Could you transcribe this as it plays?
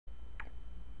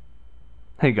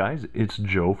Hey guys, it's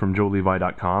Joe from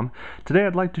JoeLevi.com. Today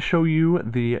I'd like to show you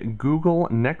the Google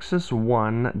Nexus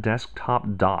 1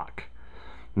 desktop dock.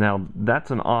 Now that's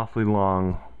an awfully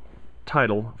long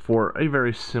title for a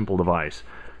very simple device.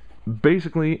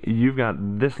 Basically, you've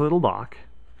got this little dock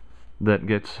that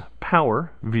gets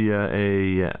power via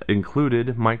a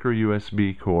included micro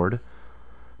USB cord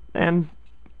and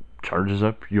charges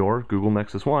up your Google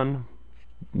Nexus 1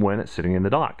 when it's sitting in the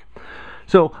dock.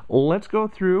 So let's go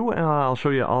through. I'll show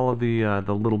you all of the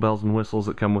little bells and whistles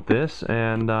that come with this,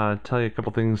 and tell you a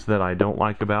couple things that I don't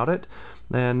like about it,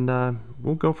 and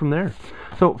we'll go from there.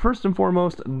 So first and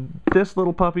foremost, this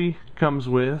little puppy comes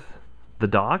with the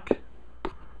dock,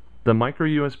 the micro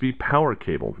USB power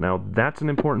cable. Now that's an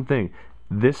important thing.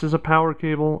 This is a power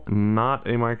cable, not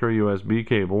a micro USB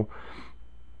cable.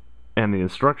 And the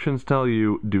instructions tell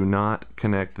you do not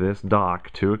connect this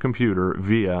dock to a computer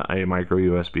via a micro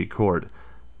USB cord.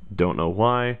 Don't know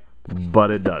why,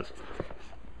 but it does.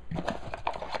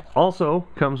 Also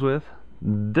comes with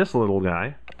this little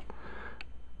guy.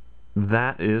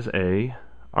 That is a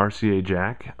RCA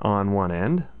jack on one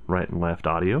end, right and left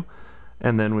audio.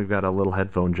 And then we've got a little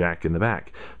headphone jack in the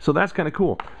back. So that's kind of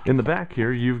cool. In the back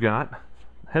here, you've got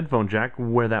headphone jack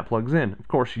where that plugs in. Of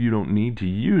course, you don't need to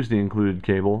use the included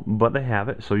cable, but they have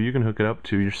it, so you can hook it up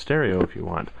to your stereo if you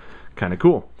want. Kind of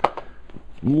cool.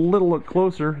 Little look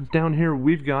closer, down here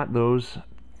we've got those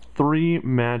three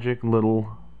magic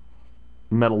little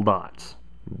metal dots.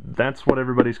 That's what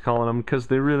everybody's calling them because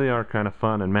they really are kind of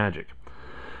fun and magic.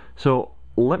 So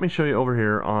let me show you over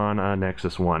here on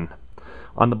Nexus 1.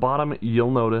 On the bottom,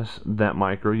 you'll notice that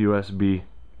micro USB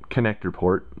connector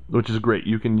port, which is great.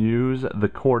 You can use the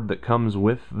cord that comes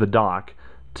with the dock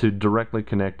to directly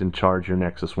connect and charge your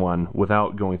Nexus 1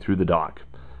 without going through the dock.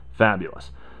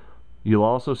 Fabulous. You'll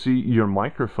also see your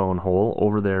microphone hole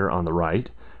over there on the right,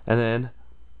 and then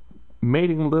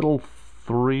mating little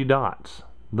three dots.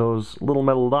 Those little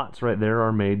metal dots right there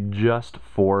are made just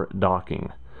for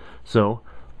docking. So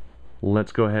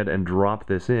let's go ahead and drop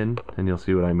this in, and you'll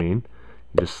see what I mean.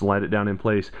 Just slide it down in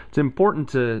place. It's important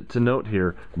to note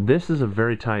here, this is a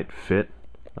very tight fit.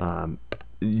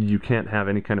 You can't have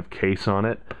any kind of case on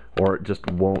it or it just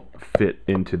won't fit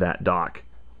into that dock.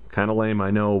 Kind of lame,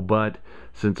 I know, but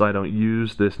since I don't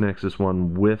use this Nexus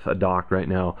 1 with a dock right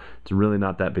now, it's really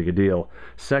not that big a deal.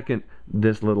 Second,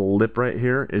 this little lip right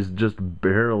here is just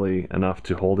barely enough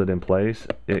to hold it in place.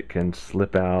 It can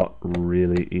slip out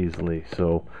really easily.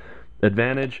 So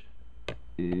advantage,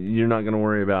 you're not going to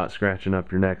worry about scratching up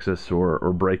your Nexus or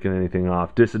breaking anything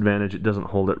off. Disadvantage, it doesn't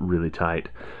hold it really tight.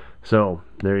 So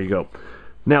there you go.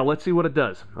 Now let's see what it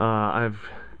does. I've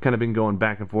kind of been going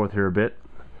back and forth here a bit.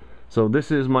 So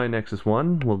this is my Nexus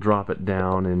 1. We'll drop it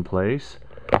down in place,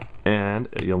 and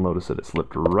you'll notice that it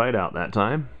slipped right out that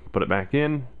time. Put it back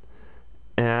in,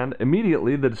 and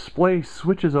immediately the display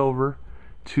switches over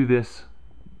to this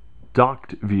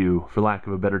docked view, for lack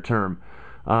of a better term.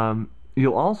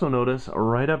 You'll also notice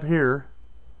right up here,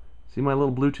 see my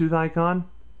little Bluetooth icon?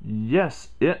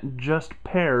 Yes, it just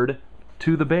paired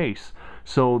to the base.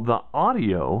 So the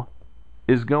audio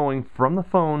is going from the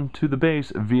phone to the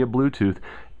base via Bluetooth.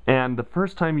 And the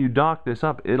first time you dock this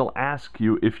up, it'll ask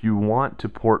you if you want to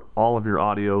port all of your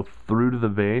audio through to the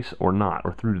base or not,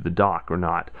 or through to the dock or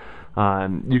not.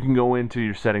 You can go into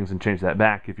your settings and change that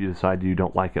back if you decide you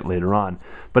don't like it later on.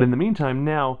 But in the meantime,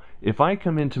 now, if I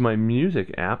come into my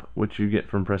music app, which you get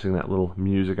from pressing that little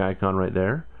music icon right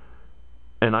there,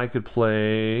 and I could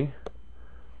play,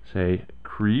 say,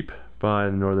 Creep by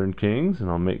the Northern Kings, and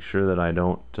I'll make sure that I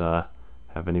don't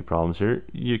have any problems here.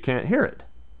 You can't hear it.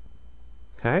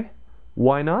 Okay?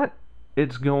 Why not?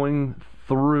 It's going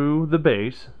through the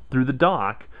base, through the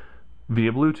dock,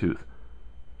 via Bluetooth.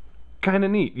 Kind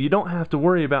of neat. You don't have to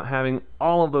worry about having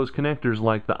all of those connectors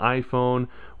like the iPhone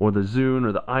or the Zune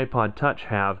or the iPod Touch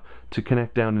have to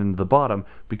connect down into the bottom,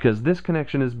 because this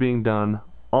connection is being done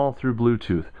all through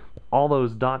Bluetooth. All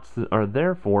those dots are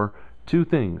there for two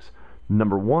things.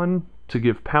 Number one, to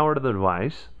give power to the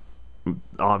device,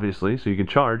 obviously, so you can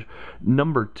charge.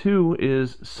 Number two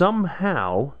is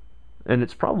somehow, and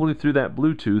it's probably through that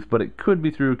Bluetooth, but it could be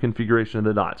through configuration of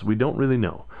the dots. We don't really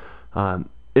know.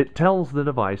 It tells the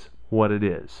device what it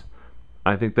is.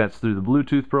 I think that's through the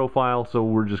Bluetooth profile, so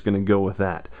we're just going to go with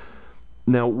that.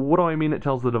 Now, what do I mean it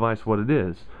tells the device what it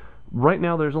is? Right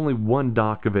now there's only one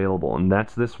dock available, and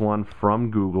that's this one from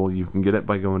Google. You can get it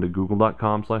by going to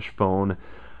google.com/phone.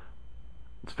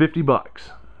 It's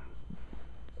 $50.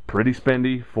 Pretty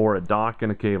spendy for a dock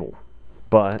and a cable,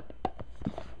 but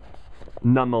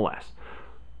nonetheless.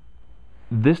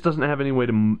 this doesn't have any way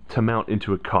to mount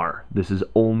into a car. This is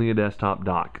only a desktop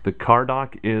dock. The car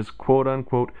dock is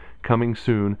quote-unquote coming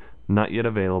soon, not yet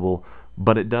available,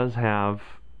 but it does have,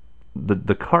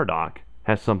 the car dock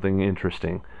has something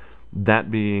interesting,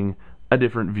 that being a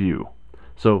different view.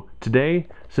 So today,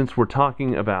 since we're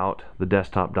talking about the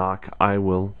desktop dock, I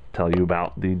will tell you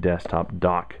about the desktop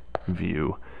dock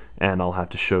view, and I'll have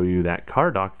to show you that car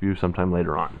dock view sometime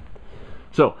later on.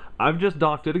 So I've just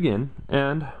docked it again,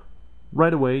 and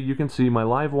right away you can see my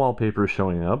live wallpaper is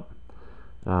showing up.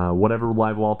 Whatever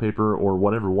live wallpaper or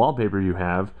whatever wallpaper you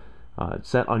have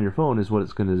set on your phone is what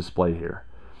it's going to display here.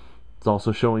 It's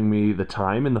also showing me the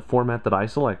time in the format that I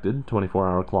selected,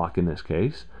 24-hour clock in this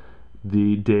case,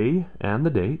 the day and the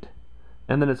date,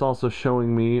 and then it's also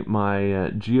showing me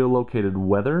my geolocated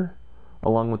weather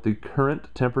along with the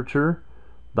current temperature,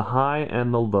 the high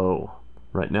and the low.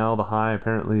 Right now the high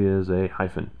apparently is a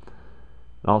hyphen.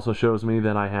 It also shows me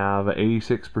that I have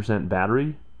 86%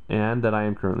 battery and that I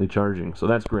am currently charging, so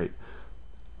that's great.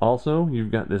 Also,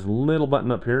 you've got this little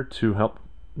button up here to help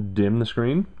dim the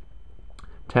screen.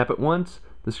 Tap it once,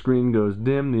 the screen goes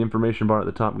dim, the information bar at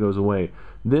the top goes away.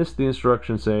 This, the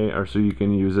instructions say, are so you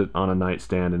can use it on a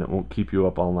nightstand and it won't keep you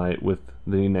up all night with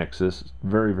the Nexus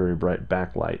very, very bright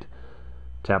backlight.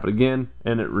 Tap it again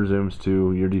and it resumes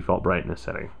to your default brightness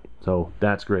setting. So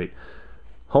that's great.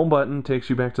 Home button takes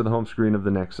you back to the home screen of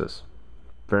the Nexus.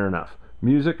 Fair enough.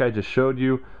 Music I just showed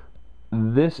you.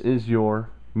 This is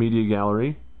your media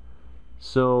gallery.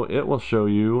 So it will show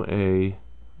you a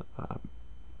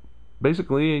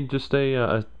basically just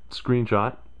a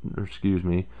screenshot, or excuse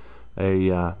me,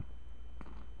 I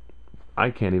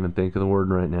can't even think of the word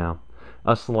right now.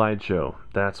 A slideshow,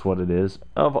 that's what it is,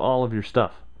 of all of your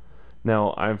stuff.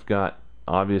 Now I've got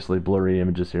obviously blurry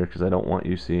images here because I don't want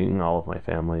you seeing all of my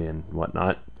family and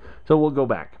whatnot. So we'll go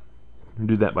back and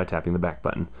do that by tapping the back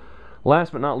button.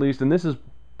 Last but not least, and this is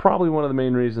probably one of the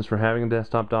main reasons for having a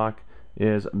desktop dock,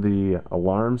 is the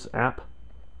alarms app.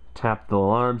 Tap the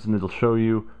alarms and it'll show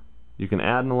you, you can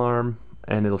add an alarm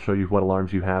and it'll show you what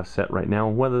alarms you have set right now,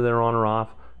 whether they're on or off,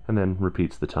 and then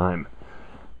repeats the time.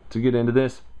 To get into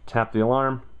this, tap the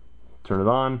alarm, turn it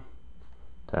on,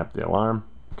 tap the alarm,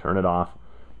 turn it off.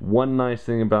 One nice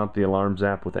thing about the alarms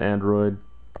app with Android,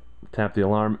 tap the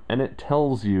alarm and it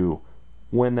tells you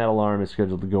when that alarm is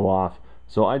scheduled to go off.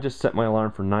 So I just set my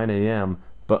alarm for 9 a.m.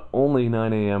 but only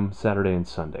 9 a.m. Saturday and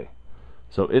Sunday.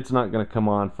 So it's not going to come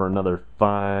on for another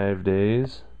 5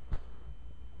 days,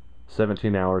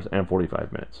 17 hours and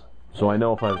 45 minutes. So I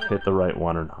know if I've hit the right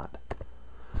one or not.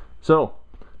 So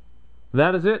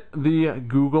that is it, the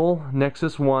Google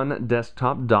Nexus 1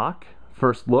 desktop dock.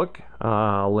 First look.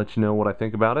 I'll let you know what I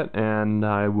think about it, and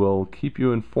I will keep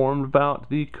you informed about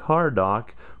the car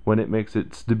dock when it makes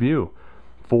its debut.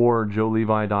 For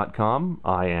JoeLevi.com,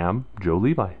 I am Joe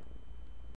Levi.